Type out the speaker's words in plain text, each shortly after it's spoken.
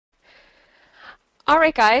All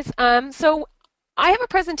right, guys. So I have a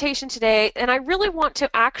presentation today, and I really want to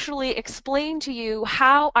actually explain to you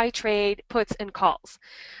how I trade puts and calls.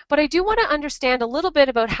 But I do want to understand a little bit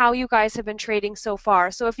about how you guys have been trading so far.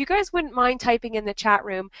 So if you guys wouldn't mind typing in the chat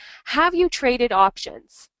room, have you traded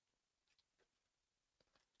options?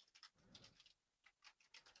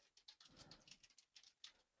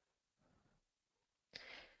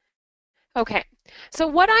 Okay, so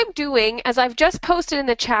what I'm doing is I've just posted in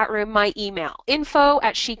the chat room my email,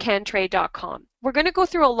 info@shecantrade.com. We're going to go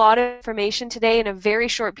through a lot of information today in a very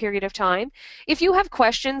short period of time. If you have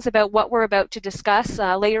questions about what we're about to discuss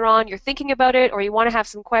later on, you're thinking about it, or you want to have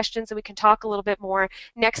some questions and we can talk a little bit more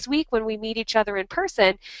next week when we meet each other in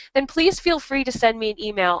person, then please feel free to send me an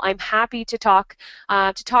email. I'm happy to talk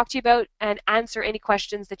to you about and answer any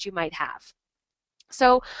questions that you might have.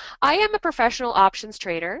 So I am a professional options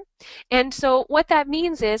trader. And so what that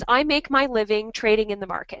means is I make my living trading in the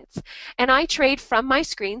markets. And I trade from my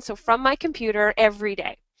screen, so from my computer every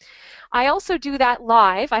day. I also do that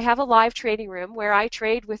live. I have a live trading room where I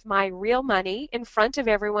trade with my real money in front of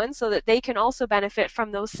everyone so that they can also benefit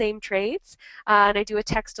from those same trades. And I do a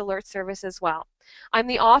text alert service as well. I'm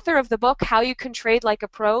the author of the book, How You Can Trade Like a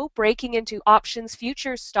Pro, Breaking into Options,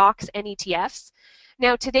 Futures, Stocks, and ETFs.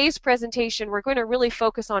 Now, today's presentation, we're going to really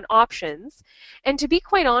focus on options. And to be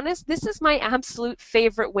quite honest, this is my absolute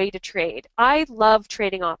favorite way to trade. I love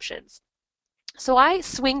trading options. So I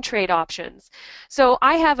swing trade options. So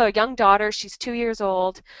I have a young daughter. She's 2 years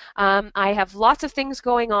old. I have lots of things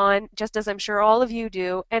going on, just as I'm sure all of you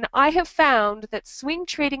do. And I have found that swing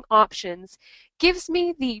trading options gives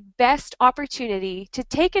me the best opportunity to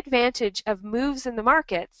take advantage of moves in the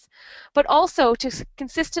markets, but also to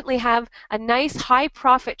consistently have a nice high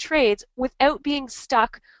profit trades without being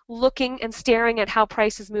stuck looking and staring at how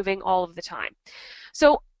price is moving all of the time.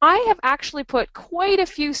 So I have actually put quite a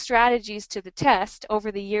few strategies to the test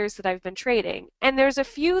over the years that I've been trading, and there's a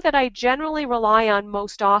few that I generally rely on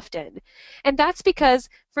most often. And that's because,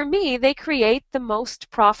 for me, they create the most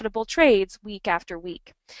profitable trades week after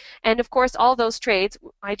week. And of course, all those trades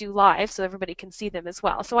I do live so everybody can see them as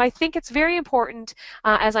well. So I think it's very important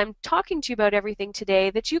as I'm talking to you about everything today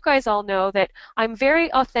that you guys all know that I'm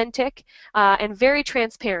very authentic and very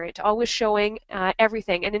transparent, always showing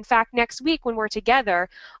everything. And in fact, next week when we're together,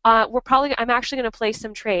 I'm actually going to place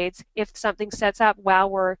some trades if something sets up while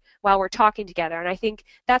we're talking together. And I think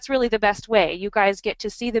that's really the best way. You guys get to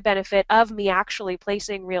see the benefit of me actually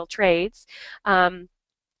placing real trades.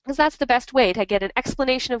 Because that's the best way to get an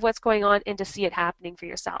explanation of what's going on and to see it happening for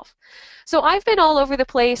yourself. So I've been all over the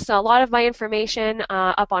place, a lot of my information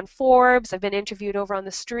up on Forbes, I've been interviewed over on the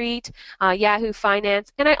street, Yahoo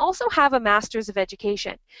Finance, and I also have a Master's of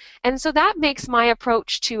Education. And so that makes my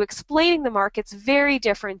approach to explaining the markets very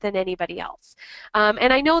different than anybody else.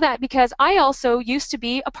 And I know that because I also used to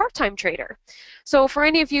be a part-time trader. So for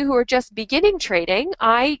any of you who are just beginning trading,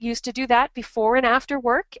 I used to do that before and after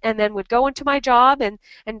work and then would go into my job and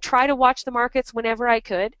try to watch the markets whenever I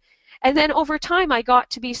could. And then over time, I got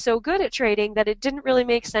to be so good at trading that it didn't really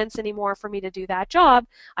make sense anymore for me to do that job.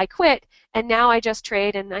 I quit, and now I just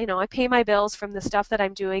trade, and I pay my bills from the stuff that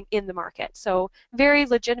I'm doing in the market. So very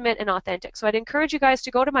legitimate and authentic. So I'd encourage you guys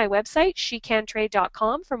to go to my website,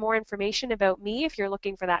 shecantrade.com, for more information about me if you're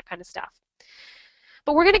looking for that kind of stuff.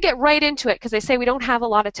 But we're going to get right into it because they say we don't have a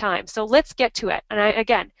lot of time. So let's get to it. And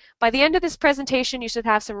again, by the end of this presentation, you should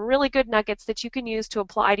have some really good nuggets that you can use to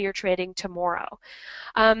apply to your trading tomorrow.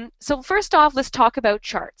 So first off, let's talk about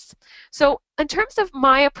charts. So in terms of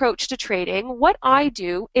my approach to trading, what I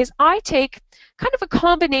do is I take kind of a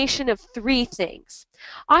combination of three things.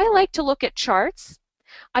 I like to look at charts.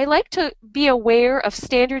 I like to be aware of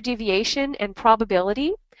standard deviation and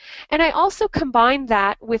probability. And I also combine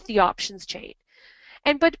that with the options chain.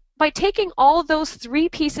 But by taking all those three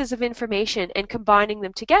pieces of information and combining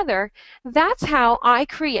them together, that's how I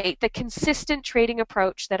create the consistent trading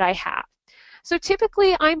approach that I have. So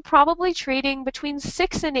typically, I'm probably trading between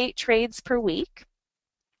 6 and 8 trades per week.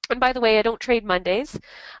 And by the way, I don't trade Mondays.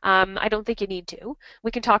 I don't think you need to. We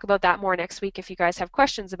can talk about that more next week if you guys have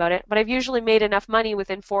questions about it. But I've usually made enough money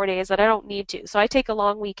within 4 days that I don't need to. So I take a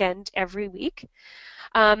long weekend every week.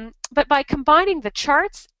 But by combining the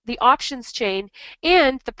charts, the options chain,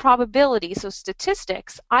 and the probability, so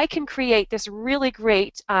statistics, I can create this really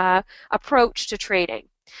great approach to trading.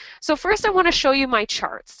 So first I want to show you my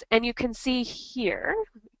charts, and you can see here,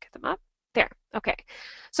 let me get them up. There, okay.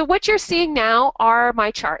 So what you're seeing now are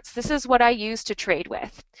my charts. This is what I use to trade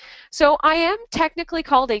with. So I am technically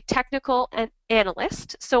called a technical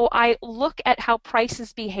analyst. So I look at how price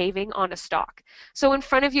is behaving on a stock. So in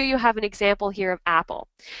front of you, you have an example here of Apple.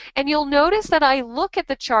 And you'll notice that I look at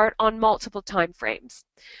the chart on multiple time frames.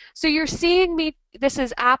 So you're seeing me, this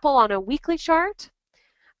is Apple on a weekly chart,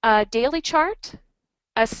 a daily chart,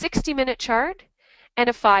 a 60-minute chart, and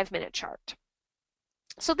a 5-minute chart.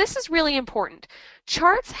 So this is really important.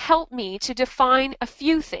 Charts help me to define a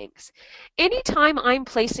few things. Anytime I'm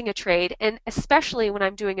placing a trade, and especially when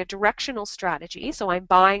I'm doing a directional strategy, so I'm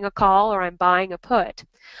buying a call or I'm buying a put,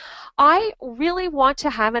 I really want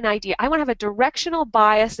to have an idea. I want to have a directional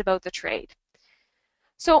bias about the trade.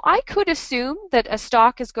 So I could assume that a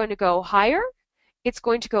stock is going to go higher, it's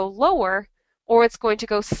going to go lower, or it's going to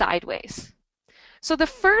go sideways. So the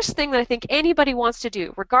first thing that I think anybody wants to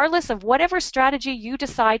do, regardless of whatever strategy you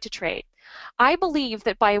decide to trade, I believe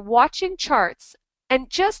that by watching charts and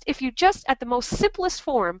if you just at the most simplest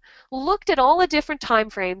form looked at all the different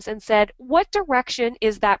time frames and said, what direction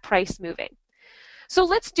is that price moving? So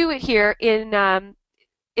let's do it here in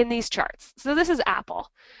these charts. So this is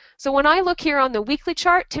Apple. So when I look here on the weekly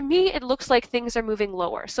chart, to me it looks like things are moving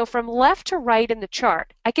lower. So from left to right in the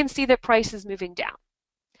chart, I can see that price is moving down.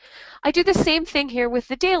 I do the same thing here with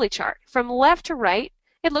the daily chart. From left to right,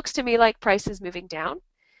 it looks to me like price is moving down.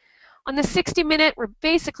 On the 60-minute, we're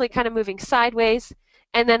basically kind of moving sideways.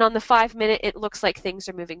 And then on the 5-minute, it looks like things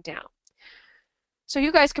are moving down. So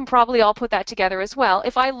you guys can probably all put that together as well.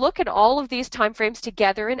 If I look at all of these time frames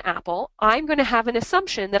together in Apple, I'm going to have an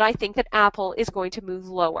assumption that I think that Apple is going to move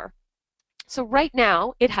lower. So right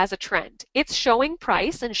now, it has a trend. It's showing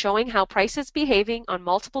price and showing how price is behaving on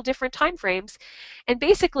multiple different time frames and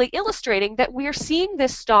basically illustrating that we're seeing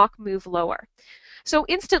this stock move lower. So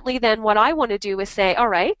instantly then what I want to do is say, all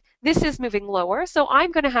right, this is moving lower, so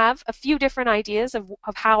I'm going to have a few different ideas of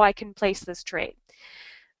how I can place this trade.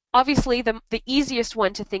 Obviously, the easiest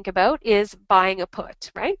one to think about is buying a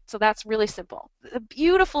put, right? So that's really simple. The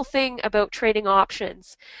beautiful thing about trading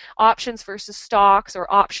options versus stocks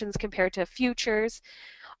or options compared to futures,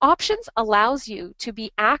 options allows you to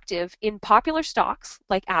be active in popular stocks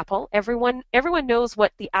like Apple. Everyone knows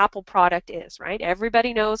what the Apple product is, right?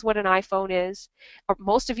 Everybody knows what an iPhone is, or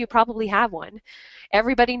most of you probably have one.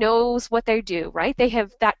 Everybody knows what they do, right?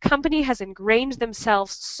 That company has ingrained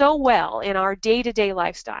themselves so well in our day-to-day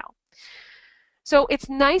lifestyle. So it's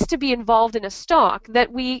nice to be involved in a stock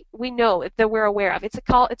that we know, that we're aware of.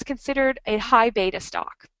 It's considered a high beta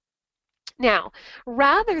stock. Now,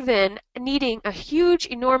 rather than needing a huge,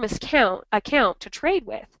 enormous account to trade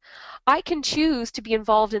with, I can choose to be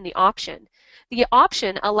involved in the option. The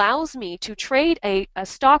option allows me to trade a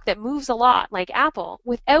stock that moves a lot, like Apple,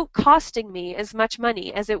 without costing me as much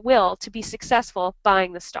money as it will to be successful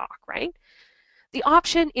buying the stock, right? The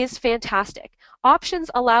option is fantastic.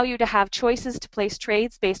 Options allow you to have choices to place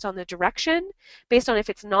trades based on the direction, based on if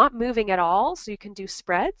it's not moving at all, so you can do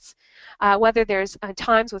spreads, whether there's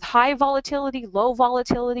times with high volatility, low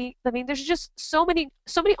volatility. I mean, there's just so many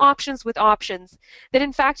options with options that,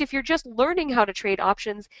 in fact, if you're just learning how to trade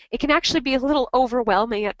options, it can actually be a little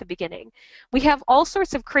overwhelming at the beginning. We have all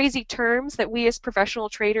sorts of crazy terms that we as professional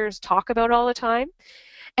traders talk about all the time.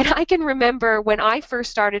 And I can remember when I first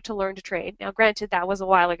started to learn to trade. Now, granted, that was a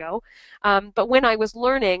while ago. But when I was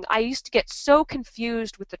learning, I used to get so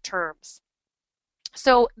confused with the terms.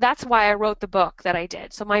 So that's why I wrote the book that I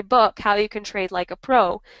did. So my book, How You Can Trade Like a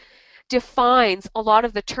Pro, defines a lot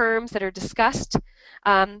of the terms that are discussed.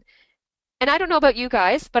 And I don't know about you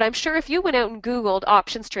guys, but I'm sure if you went out and Googled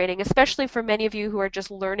options trading, especially for many of you who are just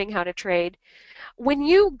learning how to trade, when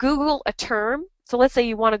you Google a term, so let's say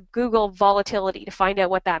you want to Google volatility to find out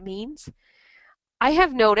what that means, I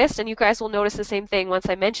have noticed, and you guys will notice the same thing once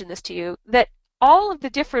I mention this to you, that all of the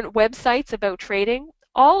different websites about trading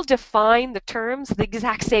all define the terms the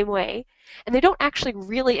exact same way, and they don't actually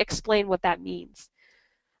really explain what that means.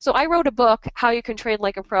 So I wrote a book, How You Can Trade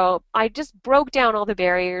Like a Pro. I just broke down all the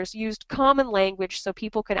barriers, used common language so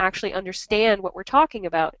people can actually understand what we're talking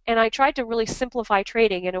about. And I tried to really simplify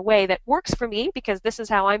trading in a way that works for me because this is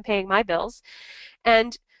how I'm paying my bills.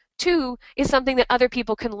 And two, is something that other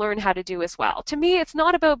people can learn how to do as well. To me, it's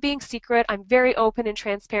not about being secret. I'm very open and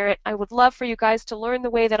transparent. I would love for you guys to learn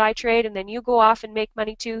the way that I trade and then you go off and make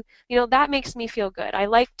money too. You know, that makes me feel good. I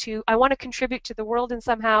want to contribute to the world in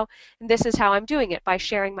somehow, and this is how I'm doing it, by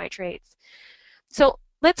sharing my trades. So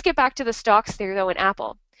let's get back to the stocks there though in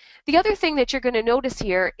Apple. The other thing that you're going to notice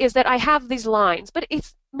here is that I have these lines, but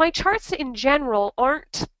my charts in general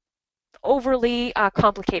aren't overly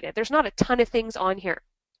complicated. There's not a ton of things on here.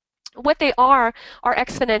 What they are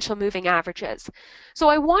exponential moving averages. So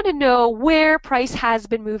I want to know where price has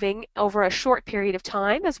been moving over a short period of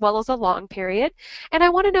time as well as a long period, and I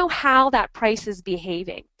want to know how that price is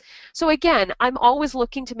behaving. So again, I'm always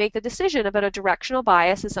looking to make the decision about a directional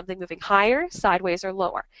bias. Is something moving higher, sideways, or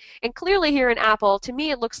lower? And clearly here in Apple, to me,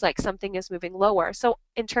 it looks like something is moving lower. So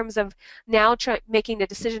in terms of now making the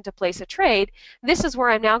decision to place a trade, this is where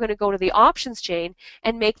I'm now going to go to the options chain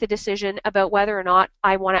and make the decision about whether or not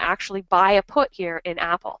I want to actually buy a put here in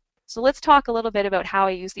Apple. So let's talk a little bit about how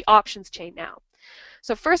I use the options chain now.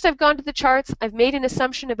 So first I've gone to the charts, I've made an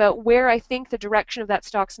assumption about where I think the direction of that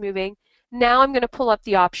stock's moving. Now I'm going to pull up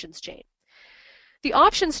the options chain. The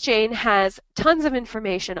options chain has tons of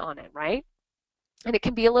information on it, right? And it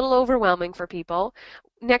can be a little overwhelming for people.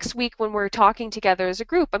 Next week when we're talking together as a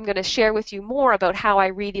group, I'm going to share with you more about how I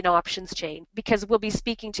read an options chain, because we'll be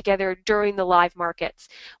speaking together during the live markets,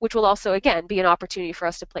 which will also, again, be an opportunity for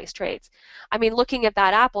us to place trades. I mean, looking at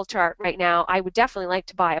that Apple chart right now, I would definitely like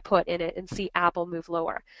to buy a put in it and see Apple move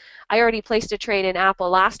lower. I already placed a trade in Apple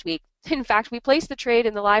last week. In fact, we placed the trade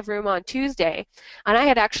in the live room on Tuesday, and I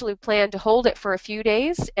had actually planned to hold it for a few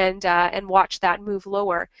days and watch that move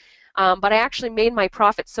lower. But I actually made my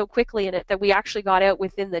profit so quickly in it that we actually got out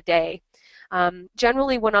within the day.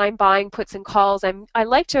 Generally, when I'm buying puts and calls,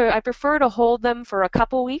 I prefer to hold them for a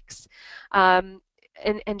couple weeks.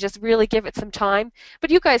 And just really give it some time. But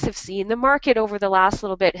you guys have seen the market over the last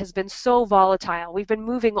little bit has been so volatile. We've been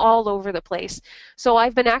moving all over the place. So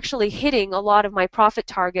I've been actually hitting a lot of my profit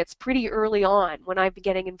targets pretty early on when I've been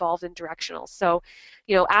getting involved in directionals. So,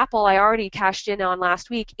 you know, Apple I already cashed in on last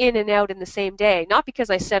week, in and out in the same day. Not because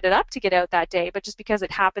I set it up to get out that day, but just because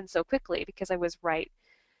it happened so quickly, because I was right.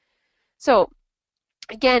 So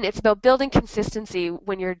again, it's about building consistency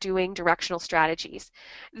when you're doing directional strategies.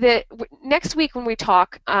 Next week when we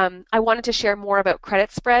talk, I wanted to share more about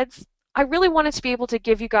credit spreads. I really wanted to be able to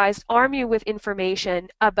give you guys, arm you with information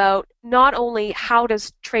about not only how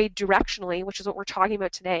to trade directionally, which is what we're talking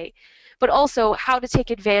about today, but also how to take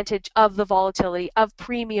advantage of the volatility, of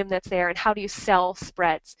premium that's there, and how do you sell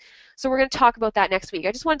spreads. So we're going to talk about that next week.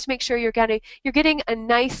 I just wanted to make sure you're getting a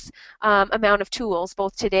nice amount of tools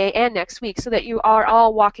both today and next week so that you are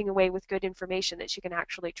all walking away with good information that you can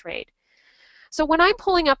actually trade. So when I'm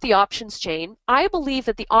pulling up the options chain, I believe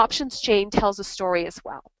that the options chain tells a story as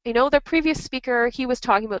well. You know, the previous speaker, he was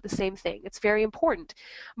talking about the same thing. It's very important.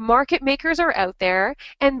 Market makers are out there,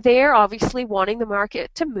 and they're obviously wanting the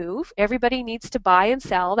market to move. Everybody needs to buy and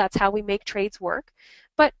sell. That's how we make trades work.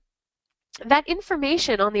 But that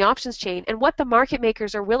information on the options chain and what the market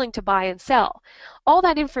makers are willing to buy and sell, all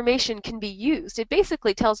that information can be used. It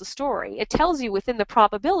basically tells a story. It tells you within the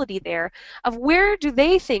probability there of where do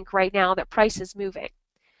they think right now that price is moving.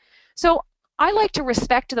 So I like to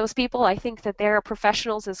respect those people. I think that they're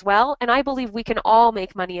professionals as well, and I believe we can all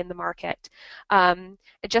make money in the market,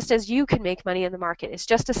 just as you can make money in the market. It's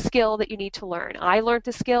just a skill that you need to learn. I learned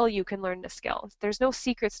the skill, you can learn the skill. There's no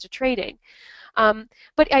secrets to trading.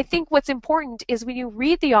 But I think what's important is when you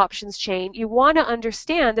read the options chain, you want to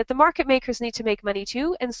understand that the market makers need to make money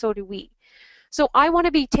too, and so do we. So I want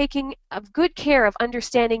to be taking good care of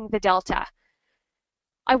understanding the delta.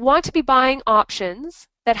 I want to be buying options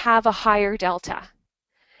that have a higher delta.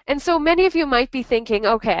 And so many of you might be thinking,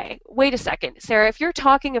 okay, wait a second, Sarah, if you're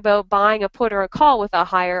talking about buying a put or a call with a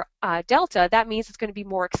higher delta, that means it's going to be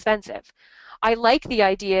more expensive. I like the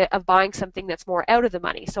idea of buying something that's more out of the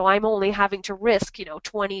money. So I'm only having to risk, you know,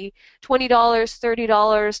 $20,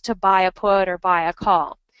 $30 to buy a put or buy a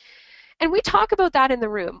call. And we talk about that in the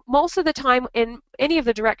room. Most of the time in any of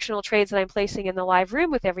the directional trades that I'm placing in the live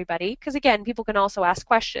room with everybody, because again, people can also ask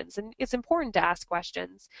questions, and it's important to ask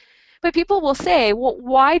questions. But people will say, well,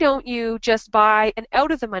 why don't you just buy an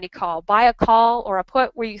out-of-the-money call? Buy a call or a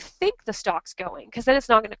put where you think the stock's going, because then it's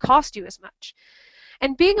not going to cost you as much.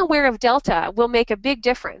 And being aware of delta will make a big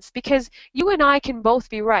difference, because you and I can both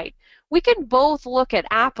be right. We can both look at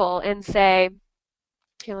Apple and say,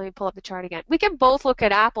 here, let me pull up the chart again. We can both look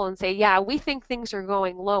at Apple and say, yeah, we think things are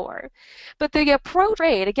going lower. But the approach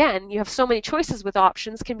trade, again, you have so many choices with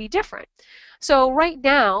options, can be different. So right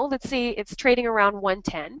now, let's see, it's trading around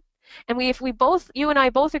 110. And if you and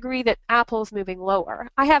I both agree that Apple's moving lower,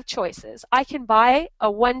 I have choices. I can buy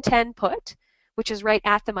a 110 put, which is right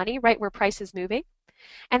at the money, right where price is moving.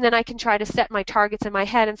 And then I can try to set my targets in my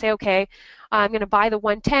head and say, okay, I'm going to buy the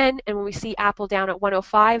 110, and when we see Apple down at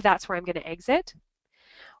 105, that's where I'm going to exit.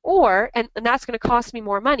 Or, and that's going to cost me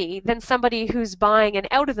more money than somebody who's buying an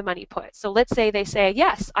out-of-the-money put. So let's say they say,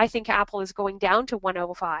 yes, I think Apple is going down to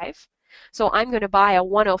 105, so I'm going to buy a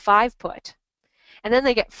 105 put. And then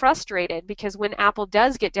they get frustrated because when Apple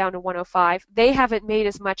does get down to 105, they haven't made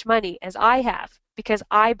as much money as I have because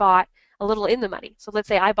I bought a little in the money. So let's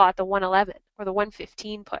say I bought the 111 or the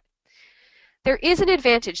 115 put. There is an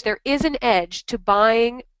advantage, there is an edge to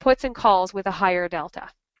buying puts and calls with a higher delta.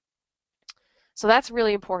 So that's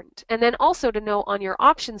really important. And then also to know on your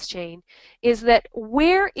options chain is that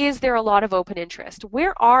where is there a lot of open interest?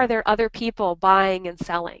 Where are there other people buying and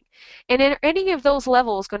selling? And are any of those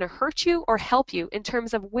levels going to hurt you or help you in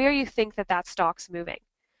terms of where you think that that stock's moving?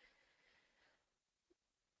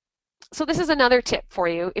 So this is another tip for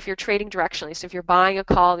you if you're trading directionally. So if you're buying a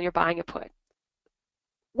call and you're buying a put.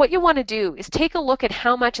 What you want to do is take a look at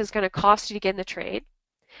how much is going to cost you to get in the trade,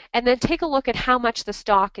 and then take a look at how much the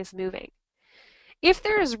stock is moving. If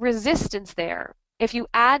there is resistance there, if you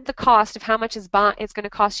add the cost of how much it's going to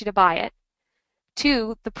cost you to buy it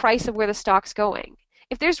to the price of where the stock's going,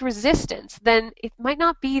 if there's resistance, then it might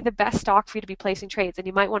not be the best stock for you to be placing trades, and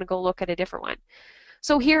you might want to go look at a different one.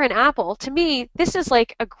 So here in Apple, to me, this is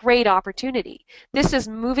like a great opportunity. This is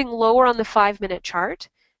moving lower on the 5-minute chart,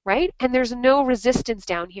 right? And there's no resistance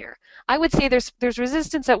down here. I would say there's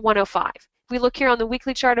resistance at 105. If we look here on the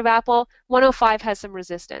weekly chart of Apple, 105 has some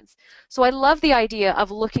resistance. So I love the idea of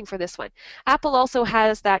looking for this one. Apple also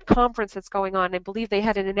has that conference that's going on. I believe they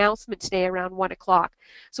had an announcement today around 1 o'clock.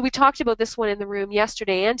 So we talked about this one in the room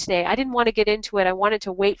yesterday and today. I didn't want to get into it. I wanted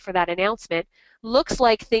to wait for that announcement. Looks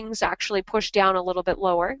like things actually pushed down a little bit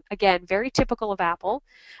lower. Again, very typical of Apple.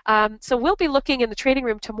 So we'll be looking in the trading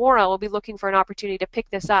room tomorrow. We'll be looking for an opportunity to pick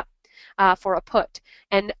this up for a put,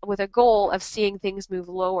 and with a goal of seeing things move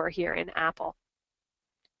lower here in Apple.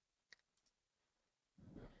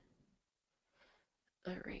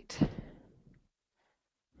 All right.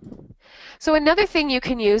 So another thing you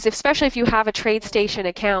can use, especially if you have a TradeStation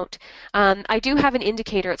account, I do have an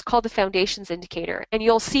indicator. It's called the Foundations Indicator, and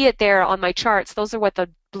you'll see it there on my charts. Those are what the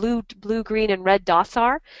blue, green, and red dots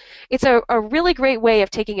are. It's a really great way of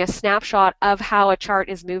taking a snapshot of how a chart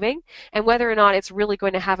is moving and whether or not it's really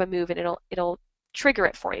going to have a move, and it'll trigger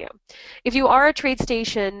it for you. If you are a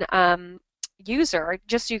TradeStation user,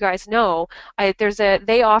 just so you guys know,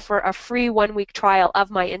 they offer a free 1-week trial of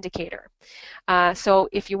my indicator. So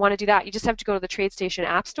if you want to do that, you just have to go to the TradeStation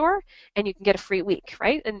App Store and you can get a free week,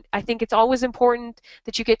 right? And I think it's always important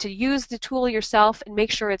that you get to use the tool yourself and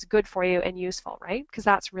make sure it's good for you and useful, right? Because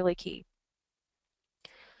that's really key.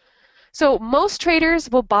 So most traders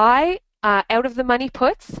will buy out of the money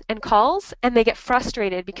puts and calls, and they get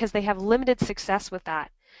frustrated because they have limited success with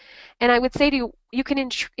that. And I would say to you, you can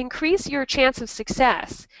increase your chance of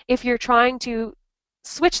success if you're trying to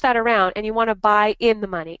switch that around and you want to buy in the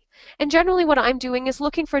money. And generally what I'm doing is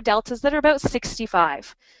looking for deltas that are about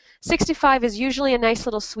 65. 65 is usually a nice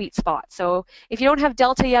little sweet spot. So if you don't have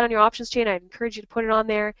delta yet on your options chain, I'd encourage you to put it on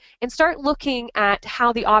there and start looking at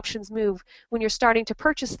how the options move when you're starting to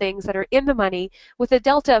purchase things that are in the money with a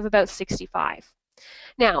delta of about 65.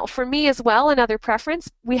 Now, for me as well, another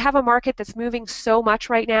preference, we have a market that's moving so much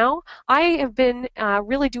right now. I have been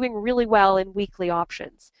really doing really well in weekly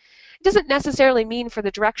options. It doesn't necessarily mean for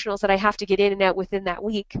the directionals that I have to get in and out within that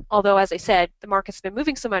week, although, as I said, the market's been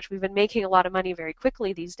moving so much, we've been making a lot of money very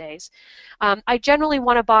quickly these days. I generally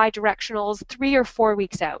want to buy directionals 3 or 4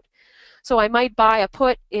 weeks out. So I might buy a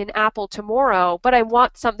put in Apple tomorrow, but I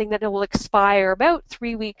want something that will expire about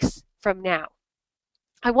 3 weeks from now.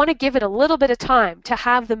 I want to give it a little bit of time to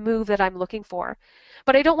have the move that I'm looking for,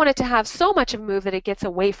 but I don't want it to have so much of a move that it gets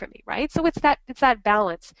away from me, right? So it's that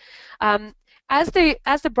balance. As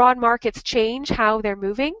the broad markets change how they're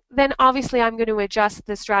moving, then obviously I'm going to adjust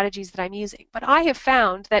the strategies that I'm using. But I have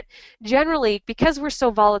found that generally, because we're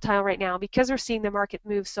so volatile right now, because we're seeing the market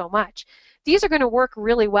move so much, these are going to work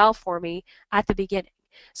really well for me at the beginning.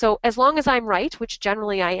 So as long as I'm right, which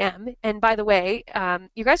generally I am, and by the way,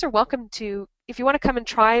 you guys are welcome to, if you want to come and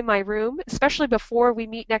try my room, especially before we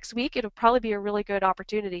meet next week, it'll probably be a really good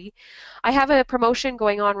opportunity. I have a promotion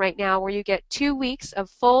going on right now where you get 2 weeks of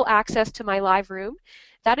full access to my live room.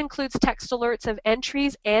 That includes text alerts of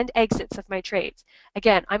entries and exits of my trades.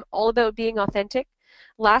 Again, I'm all about being authentic.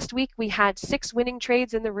 Last week we had 6 winning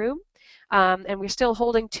trades in the room. And we're still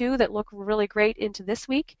holding 2 that look really great into this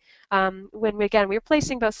week. When we're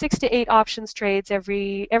placing about 6 to 8 options trades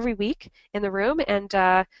every week in the room, and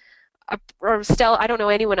or still, I don't know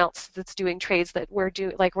anyone else that's doing trades that we're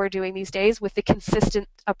doing these days with the consistent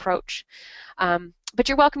approach. But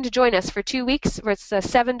you're welcome to join us for 2 weeks. Where it's a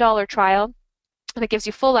 $7 trial, and it gives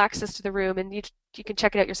you full access to the room, and you can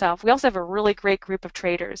check it out yourself. We also have a really great group of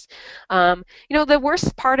traders. You know, the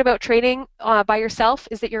worst part about trading by yourself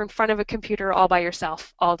is that you're in front of a computer all by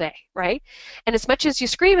yourself all day, right? And as much as you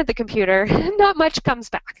scream at the computer, not much comes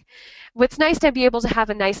back. What's nice to be able to have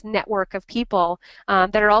a nice network of people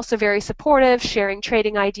that are also very supportive, sharing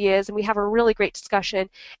trading ideas, and we have a really great discussion.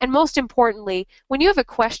 And most importantly, when you have a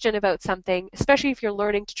question about something, especially if you're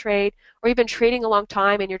learning to trade or you've been trading a long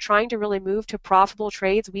time and you're trying to really move to profitable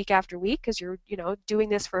trades week after week because you're, you know, doing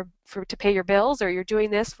this for to pay your bills, or you're doing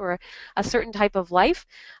this for a certain type of life,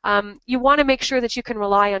 you want to make sure that you can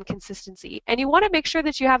rely on consistency, and you want to make sure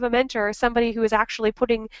that you have a mentor or somebody who is actually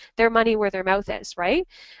putting their money where their mouth is, right?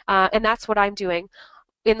 And that's what I'm doing.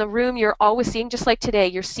 In the room, you're always seeing, just like today,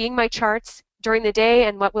 you're seeing my charts during the day,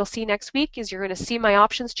 and what we'll see next week is you're going to see my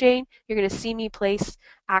options chain. You're going to see me place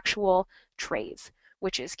actual trades,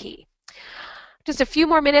 which is key. Just a few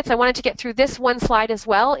more minutes. I wanted to get through this one slide as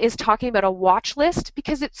well, is talking about a watch list,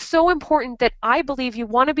 because it's so important that I believe you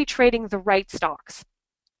want to be trading the right stocks.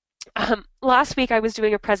 Last week I was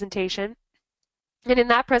doing a presentation, and in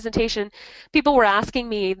that presentation, people were asking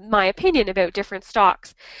me my opinion about different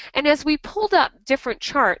stocks. And as we pulled up different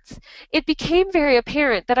charts, it became very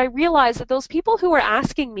apparent that I realized that those people who were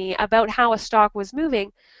asking me about how a stock was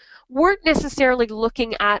moving weren't necessarily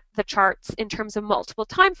looking at the charts in terms of multiple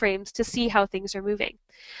time frames to see how things are moving.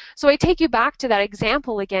 So I take you back to that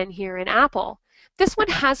example again here in Apple. This one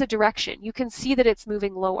has a direction. You can see that it's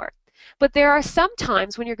moving lower. But there are some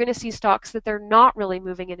times when you're going to see stocks that they're not really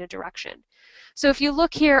moving in a direction. So if you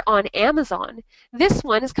look here on Amazon, this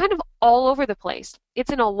one is kind of all over the place.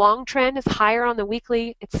 It's in a long trend. It's higher on the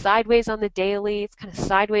weekly. It's sideways on the daily. It's kind of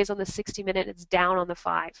sideways on the 60-minute. It's down on the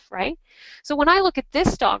 5, right? So when I look at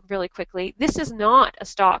this stock really quickly, this is not a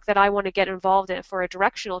stock that I want to get involved in for a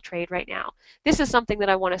directional trade right now. This is something that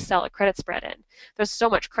I want to sell a credit spread in. There's so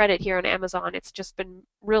much credit here on Amazon. It's just been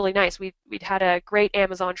really nice. We'd had a great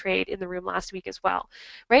Amazon trade in the room last week as well,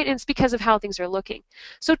 right? And it's because of how things are looking.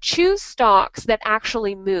 So choose stocks that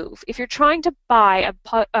actually move. If you're trying to buy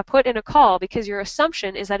a put and a call because your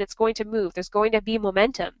assumption is that it's going to move, there's going to be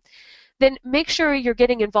momentum, then make sure you're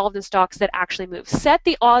getting involved in stocks that actually move. Set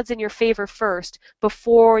the odds in your favor first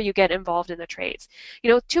before you get involved in the trades.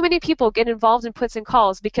 You know, too many people get involved in puts and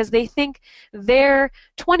calls because they think their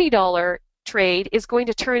 $20 trade is going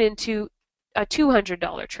to turn into a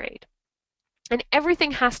 $200 trade. And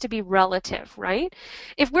everything has to be relative, right?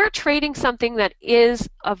 If we're trading something that is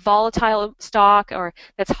a volatile stock or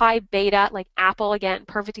that's high beta, like Apple, again,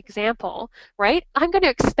 perfect example, right? I'm going to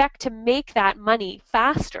expect to make that money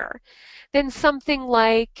faster than something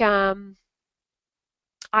like IBM.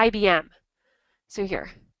 So here,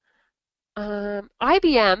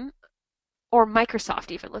 IBM or Microsoft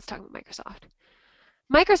even. Let's talk about Microsoft.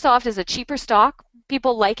 Microsoft is a cheaper stock.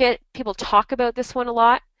 People like it. People talk about this one a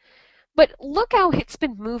lot. But look how it's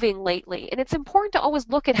been moving lately, and it's important to always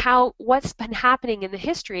look at what's been happening in the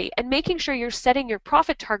history and making sure you're setting your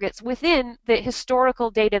profit targets within the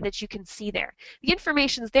historical data that you can see there. The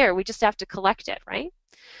information's there, we just have to collect it, right?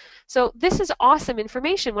 So this is awesome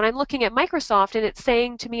information when I'm looking at Microsoft and it's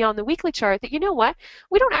saying to me on the weekly chart that, you know what,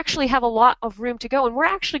 we don't actually have a lot of room to go, and we're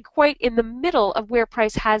actually quite in the middle of where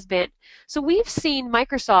price has been. So we've seen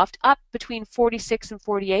Microsoft up between 46 and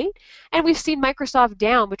 48, and we've seen Microsoft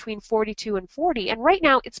down between 42 and 40, and right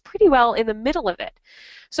now it's pretty well in the middle of it.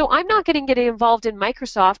 So I'm not getting involved in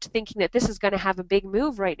Microsoft thinking that this is going to have a big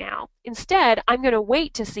move right now. Instead, I'm going to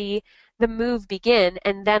wait to see the move begin,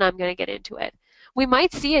 and then I'm going to get into it. We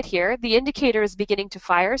might see it here. The indicator is beginning to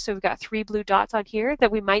fire, so we've got 3 blue dots on here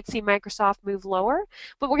that we might see Microsoft move lower,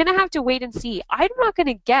 but we're going to have to wait and see. I'm not going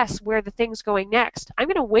to guess where the thing's going next. I'm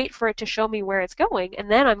going to wait for it to show me where it's going,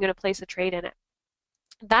 and then I'm going to place a trade in it.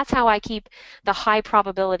 That's how I keep the high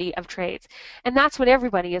probability of trades. And that's what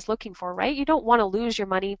everybody is looking for, right? You don't want to lose your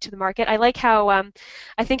money to the market. I like how,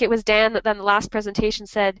 I think it was Dan that in the last presentation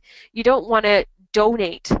said, you don't want to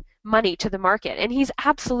donate money to the market. And he's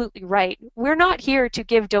absolutely right. We're not here to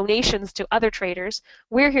give donations to other traders.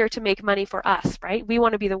 We're here to make money for us, right? We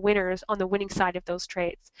want to be the winners on the winning side of those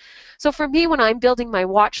trades. So for me, when I'm building my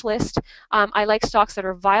watch list, I like stocks that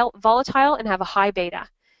are volatile and have a high beta.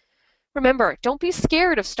 Remember, don't be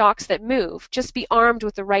scared of stocks that move. Just be armed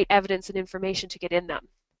with the right evidence and information to get in them.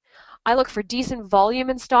 I look for decent volume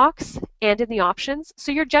in stocks and in the options.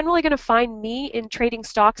 So you're generally going to find me in trading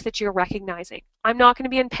stocks that you're recognizing. I'm not going to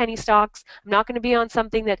be in penny stocks. I'm not going to be on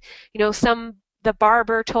something that, you know, the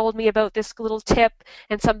barber told me about this little tip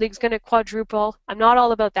and something's going to quadruple. I'm not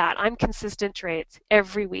all about that. I'm consistent trades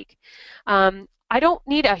every week. I don't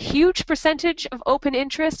need a huge percentage of open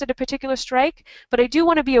interest at a particular strike, but I do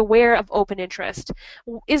want to be aware of open interest.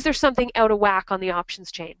 Is there something out of whack on the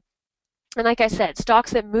options chain? And like I said,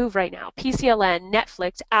 stocks that move right now, PCLN,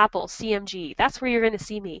 Netflix, Apple, CMG, that's where you're going to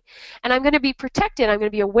see me. And I'm going to be protected. I'm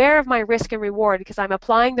going to be aware of my risk and reward because I'm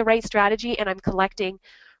applying the right strategy and I'm collecting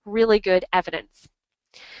really good evidence.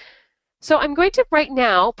 So I'm going to right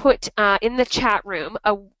now put in the chat room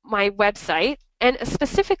my website and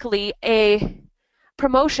specifically a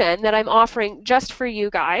promotion that I'm offering just for you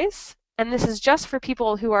guys. And this is just for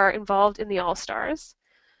people who are involved in the All-Stars.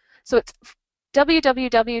 So it's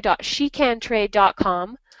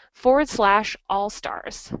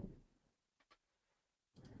www.shecantrade.com/allstars.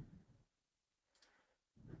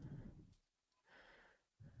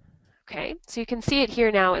 Okay, so you can see it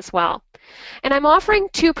here now as well. And I'm offering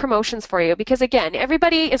 2 promotions for you because, again,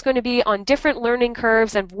 everybody is going to be on different learning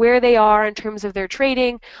curves and where they are in terms of their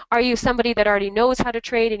trading. Are you somebody that already knows how to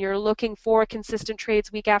trade and you're looking for consistent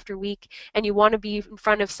trades week after week and you want to be in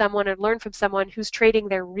front of someone and learn from someone who's trading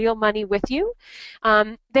their real money with you?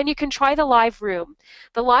 Then you can try the live room.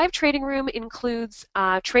 The live trading room includes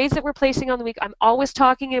trades that we're placing on the week. I'm always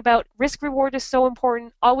talking about risk reward is so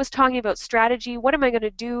important, always talking about strategy. What am I going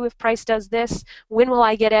to do if price does this? When will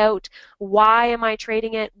I get out? Why am I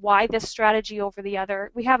trading it? Why this strategy over the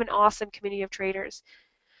other? We have an awesome community of traders.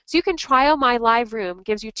 So you can trial my live room. It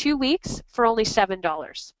gives you 2 weeks for only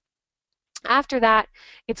 $7. After that,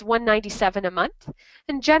 it's $197 a month.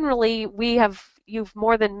 And generally, you've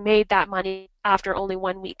more than made that money after only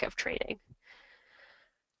 1 week of trading.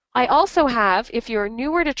 I also have, if you're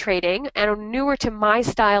newer to trading and newer to my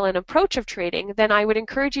style and approach of trading, then I would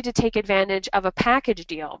encourage you to take advantage of a package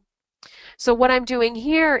deal. So what I'm doing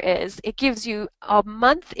here is it gives you a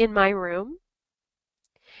month in my room.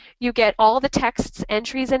 You get all the texts,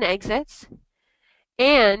 entries, and exits,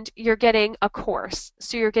 and you're getting a course.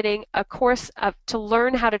 So you're getting a course to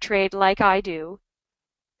learn how to trade like I do,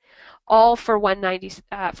 all for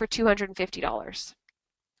 $250.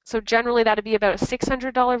 So generally that'd be about a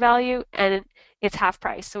 $600 value, and it's half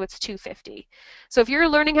price, so it's $250. So if you're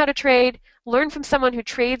learning how to trade, learn from someone who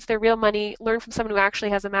trades their real money, learn from someone who actually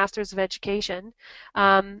has a master's of education,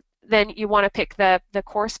 then you want to pick the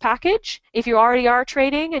course package. If you already are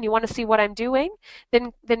trading and you want to see what I'm doing,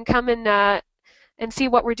 then come and see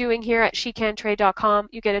what we're doing here at shecantrade.com.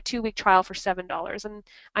 You get a 2-week trial for $7, and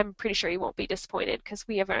I'm pretty sure you won't be disappointed because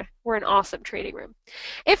we're an awesome trading room.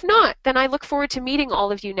 If not, then I look forward to meeting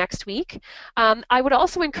all of you next week. I would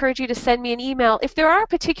also encourage you to send me an email if there are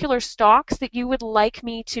particular stocks that you would like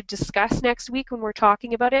me to discuss next week when we're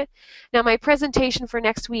talking about it. Now, my presentation for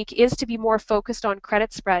next week is to be more focused on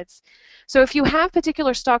credit spreads. So if you have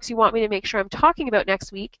particular stocks you want me to make sure I'm talking about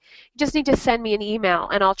next week, you just need to send me an email,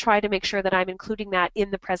 and I'll try to make sure that I'm including that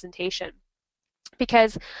in the presentation,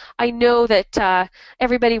 because I know that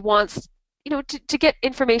everybody wants to get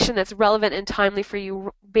information that's relevant and timely for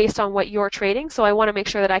you based on what you're trading, so I want to make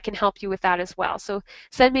sure that I can help you with that as well. So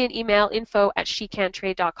send me an email,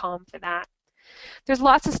 info@shecantrade.com, for that. There's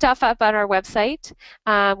lots of stuff up on our website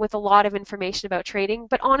with a lot of information about trading,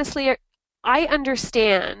 but honestly, I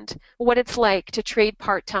understand what it's like to trade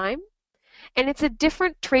part-time, and it's a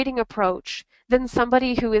different trading approach than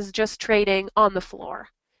somebody who is just trading on the floor.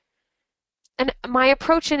 And my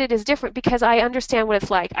approach in it is different because I understand what it's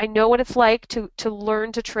like. I know what it's like to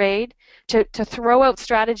learn to trade, to throw out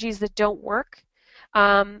strategies that don't work,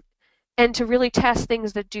 and to really test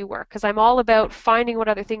things that do work, because I'm all about finding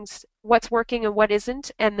what's working and what isn't,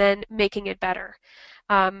 and then making it better.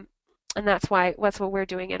 And that's what we're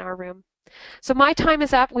doing in our room. So my time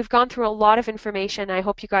is up. We've gone through a lot of information. I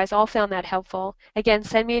hope you guys all found that helpful. Again,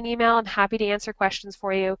 send me an email. I'm happy to answer questions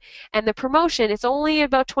for you. And the promotion, it's only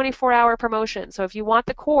about 24-hour promotion. So if you want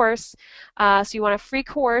the course, so you want a free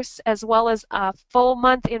course as well as a full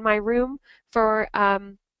month in my room for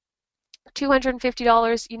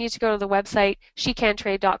 $250, you need to go to the website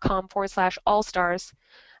shecantrade.com/allstars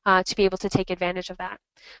to be able to take advantage of that.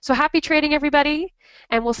 So happy trading, everybody,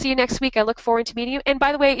 and we'll see you next week. I look forward to meeting you. And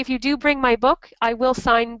by the way, if you do bring my book, I will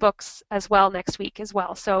sign books as well next week as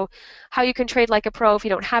well. So How You Can Trade Like a Pro, if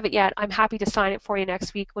you don't have it yet, I'm happy to sign it for you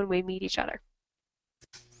next week when we meet each other.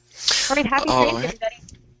 All right, happy trading, everybody.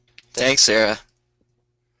 Thanks, Sarah.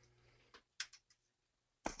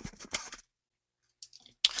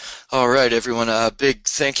 All right, everyone, a big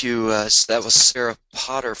thank you. That was Sarah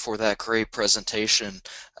Potter for that great presentation.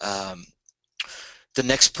 The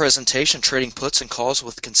next presentation, Trading Puts and Calls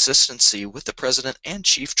with Consistency with the President and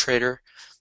Chief Trader,